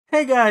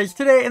Hey guys,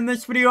 today in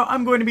this video,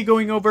 I'm going to be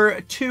going over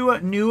two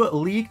new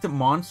leaked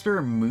monster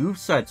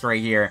movesets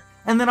right here.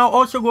 And then I'll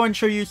also go and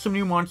show you some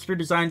new monster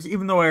designs,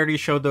 even though I already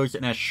showed those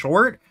in a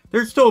short.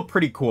 They're still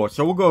pretty cool,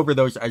 so we'll go over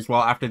those as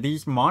well after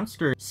these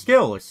monster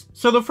skills.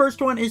 So the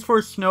first one is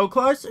for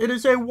Snowclaws. It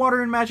is a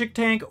water and magic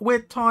tank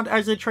with taunt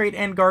as a trait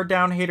and guard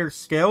down hater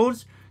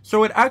skills.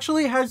 So it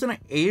actually has an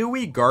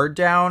AoE guard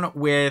down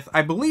with,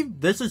 I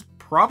believe this is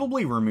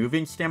probably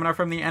removing stamina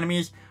from the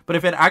enemies, but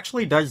if it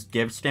actually does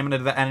give stamina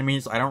to the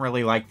enemies, I don't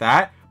really like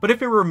that. But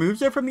if it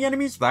removes it from the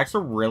enemies, that's a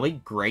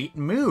really great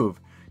move.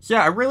 So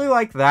yeah, I really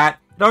like that.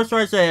 It also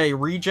has a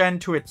regen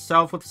to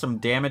itself with some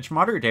damage.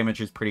 Moderate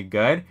damage is pretty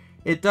good.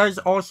 It does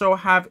also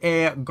have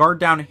a guard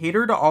down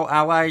hater to all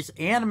allies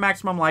and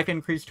maximum life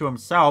increase to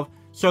himself.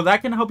 So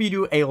that can help you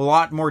do a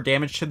lot more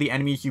damage to the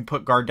enemies you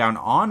put guard down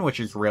on, which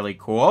is really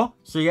cool.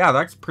 So yeah,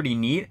 that's pretty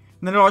neat.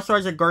 And then it also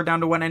has a guard down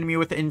to one enemy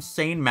with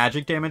insane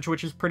magic damage,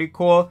 which is pretty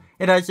cool.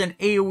 It has an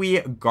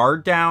AoE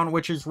guard down,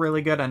 which is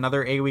really good.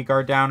 Another AoE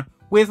guard down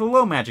with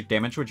low magic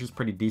damage, which is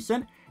pretty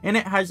decent. And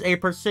it has a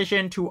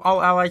precision to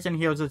all allies and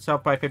heals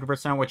itself by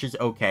 50%, which is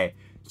okay.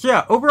 So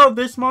yeah, overall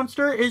this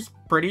monster is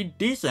pretty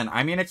decent.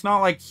 I mean, it's not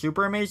like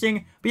super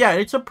amazing, but yeah,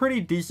 it's a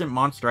pretty decent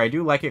monster. I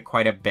do like it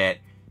quite a bit.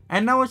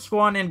 And now let's go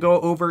on and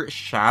go over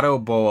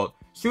Shadowbolt.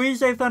 So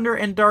he's a Thunder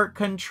and Dark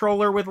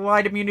controller with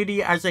light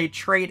immunity as a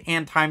trait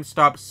and time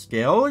stop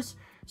skills.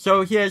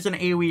 So he has an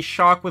AoE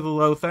shock with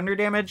low thunder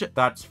damage,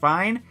 that's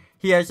fine.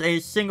 He has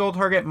a single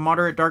target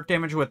moderate dark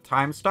damage with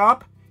time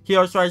stop. He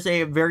also has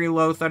a very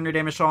low thunder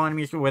damage to all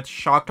enemies with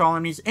shock to all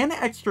enemies and an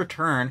extra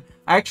turn.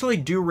 I actually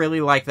do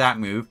really like that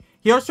move.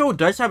 He also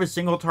does have a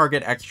single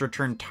target extra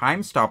turn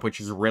time stop,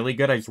 which is really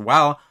good as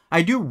well.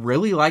 I do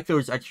really like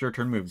those extra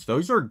turn moves.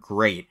 Those are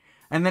great.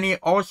 And then he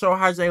also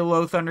has a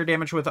low thunder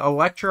damage with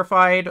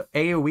electrified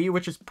AoE,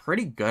 which is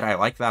pretty good. I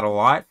like that a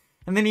lot.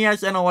 And then he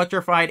has an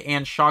electrified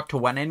and shock to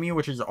one enemy,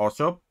 which is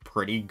also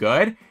pretty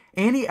good.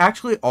 And he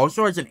actually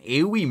also has an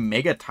AoE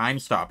mega time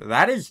stop.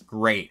 That is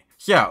great.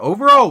 So yeah,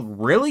 overall,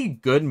 really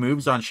good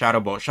moves on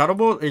Shadowbolt.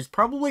 Shadowbolt is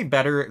probably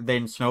better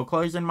than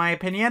Snowclaws in my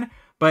opinion.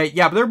 But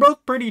yeah, they're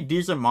both pretty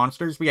decent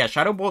monsters. But yeah,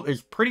 Shadowbolt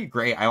is pretty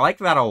great. I like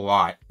that a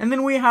lot. And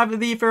then we have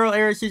the Feral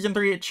Era Season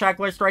 3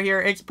 checklist right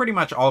here. It's pretty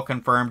much all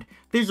confirmed.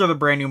 These are the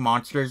brand new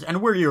monsters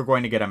and where you're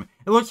going to get them.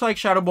 It looks like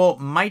Shadowbolt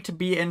might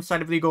be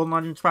inside of the Golden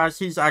Legends Pass.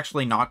 He's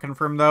actually not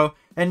confirmed though.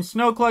 And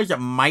Snowclaws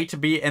might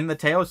be in the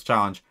Tails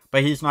Challenge,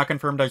 but he's not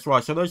confirmed as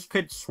well. So those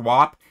could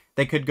swap.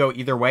 They could go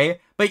either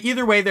way. But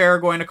either way, they are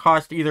going to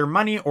cost either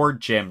money or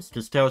gems,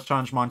 because Tails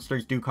Challenge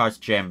monsters do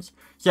cost gems.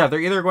 So yeah, they're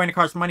either going to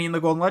cost money in the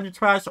Golden Legends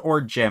Pass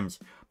or gems.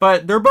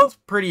 But they're both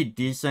pretty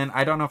decent.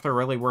 I don't know if they're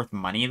really worth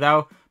money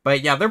though.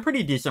 But yeah, they're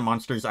pretty decent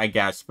monsters, I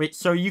guess. But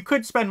so you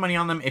could spend money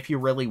on them if you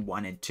really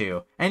wanted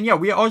to. And yeah,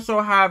 we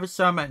also have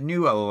some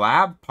new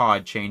lab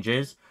pod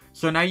changes.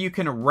 So now you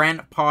can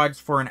rent pods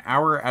for an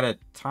hour at a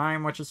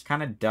time, which is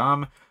kind of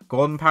dumb.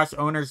 Golden Pass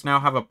owners now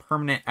have a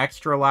permanent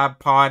extra lab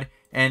pod.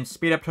 And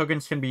speed up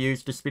tokens can be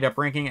used to speed up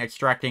ranking,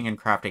 extracting, and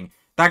crafting.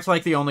 That's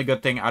like the only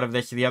good thing out of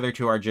this. The other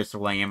two are just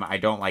lame. I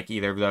don't like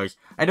either of those.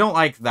 I don't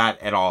like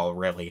that at all,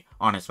 really.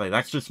 Honestly,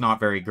 that's just not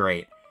very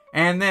great.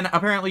 And then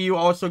apparently you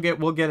also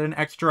will get an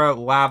extra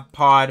lab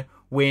pod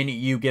when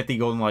you get the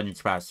Golden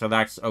Legends Pass. So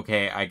that's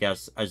okay, I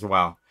guess, as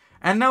well.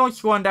 And now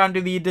let's go on down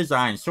to the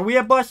designs. So we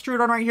have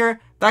blastroodon right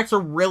here. That's a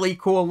really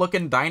cool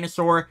looking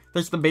dinosaur.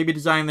 This is the baby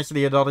design. This is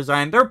the adult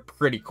design. They're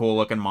pretty cool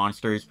looking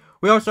monsters.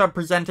 We also have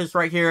presentus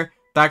right here.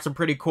 That's a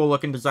pretty cool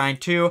looking design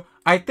too.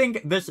 I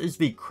think this is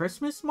the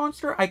Christmas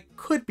monster. I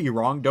could be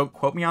wrong, don't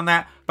quote me on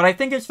that. But I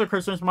think it's the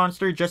Christmas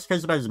monster just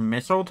because it has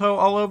mistletoe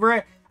all over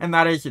it. And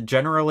that is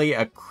generally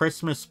a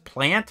Christmas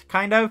plant,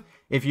 kind of,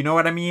 if you know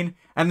what I mean.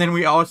 And then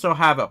we also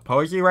have a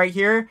posy right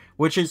here,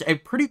 which is a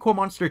pretty cool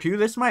monster too.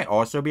 This might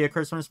also be a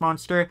Christmas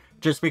monster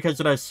just because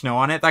it has snow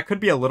on it. That could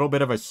be a little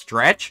bit of a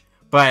stretch,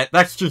 but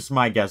that's just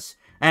my guess.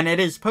 And it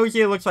is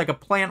posy. It looks like a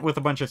plant with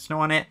a bunch of snow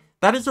on it.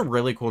 That is a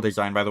really cool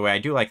design, by the way. I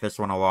do like this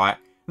one a lot.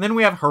 And then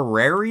we have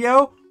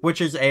Herrerio, which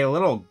is a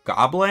little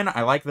goblin.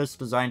 I like this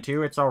design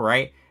too. It's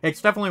alright.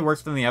 It's definitely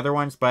worse than the other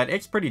ones, but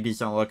it's pretty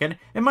decent looking.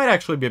 It might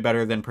actually be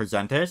better than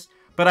presentus.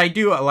 But I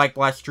do like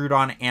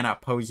blastroodon and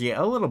posy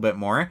a little bit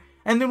more.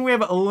 And then we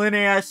have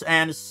linnaeus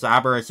and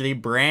saberus, the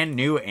brand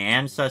new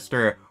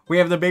ancestor. We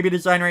have the baby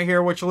design right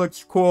here, which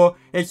looks cool.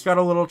 It's got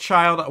a little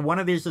child. One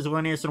of these is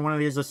linnaeus and one of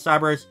these is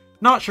saberus.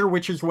 Not sure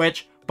which is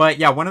which, but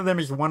yeah, one of them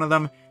is one of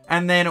them.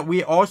 And then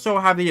we also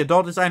have the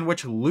adult design,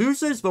 which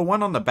loses the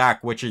one on the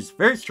back, which is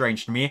very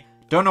strange to me.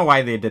 Don't know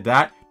why they did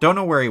that. Don't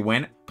know where he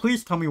went.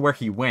 Please tell me where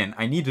he went.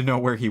 I need to know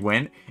where he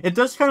went. It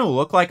does kind of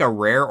look like a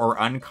rare or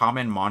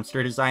uncommon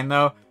monster design,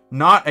 though.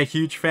 Not a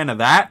huge fan of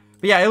that.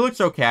 But yeah, it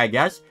looks okay, I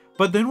guess.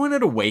 But then when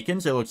it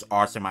awakens, it looks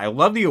awesome. I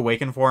love the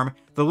awaken form.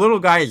 The little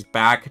guy is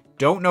back.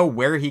 Don't know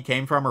where he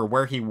came from or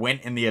where he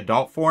went in the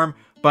adult form,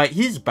 but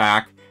he's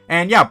back.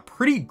 And yeah,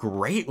 pretty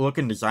great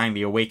looking design,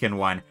 the awaken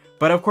one.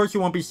 But of course, you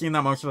won't be seeing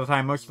that most of the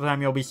time. Most of the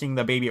time, you'll be seeing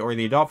the baby or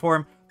the adult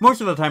form. most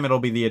of the time it'll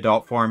be the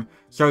adult form.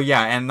 So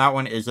yeah, and that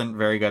one isn't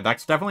very good.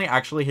 That's definitely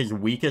actually his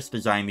weakest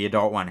design, the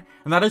adult one.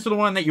 And that is the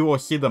one that you will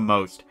see the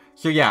most.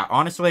 So yeah,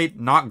 honestly,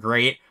 not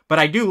great. But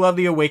I do love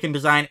the awakened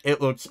design.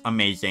 It looks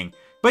amazing.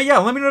 But yeah,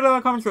 let me know down in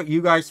the comments what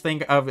you guys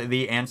think of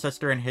the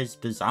ancestor and his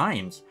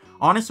designs.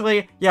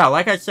 Honestly, yeah,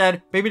 like I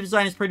said, baby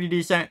design is pretty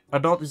decent.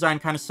 Adult design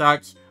kind of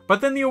sucks.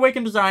 But then the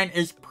awakened design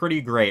is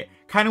pretty great.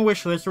 Kind of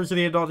wish this was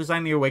the adult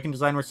design. The awakened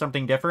design was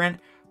something different.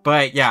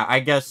 But yeah, I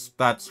guess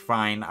that's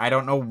fine. I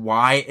don't know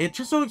why. It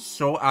just looks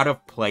so out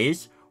of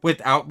place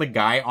without the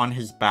guy on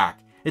his back.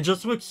 It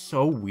just looks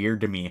so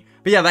weird to me.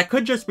 But yeah, that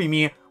could just be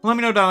me. Let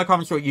me know down in the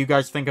comments what you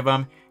guys think of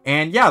him.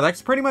 And yeah,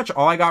 that's pretty much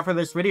all I got for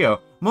this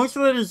video. Most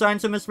of the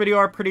designs in this video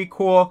are pretty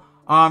cool.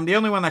 The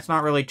only one that's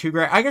not really too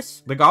great, I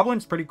guess the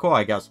goblin's pretty cool,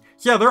 I guess.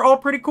 So yeah, they're all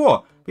pretty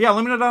cool. But yeah,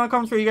 let me know down in the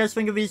comments what you guys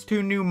think of these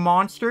two new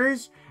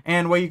monsters.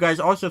 And what you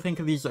guys also think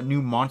of these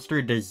new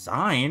monster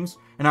designs.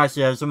 And I'll see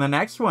you guys in the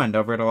next one.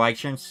 Don't forget to like,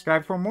 share, and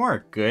subscribe for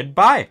more.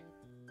 Goodbye.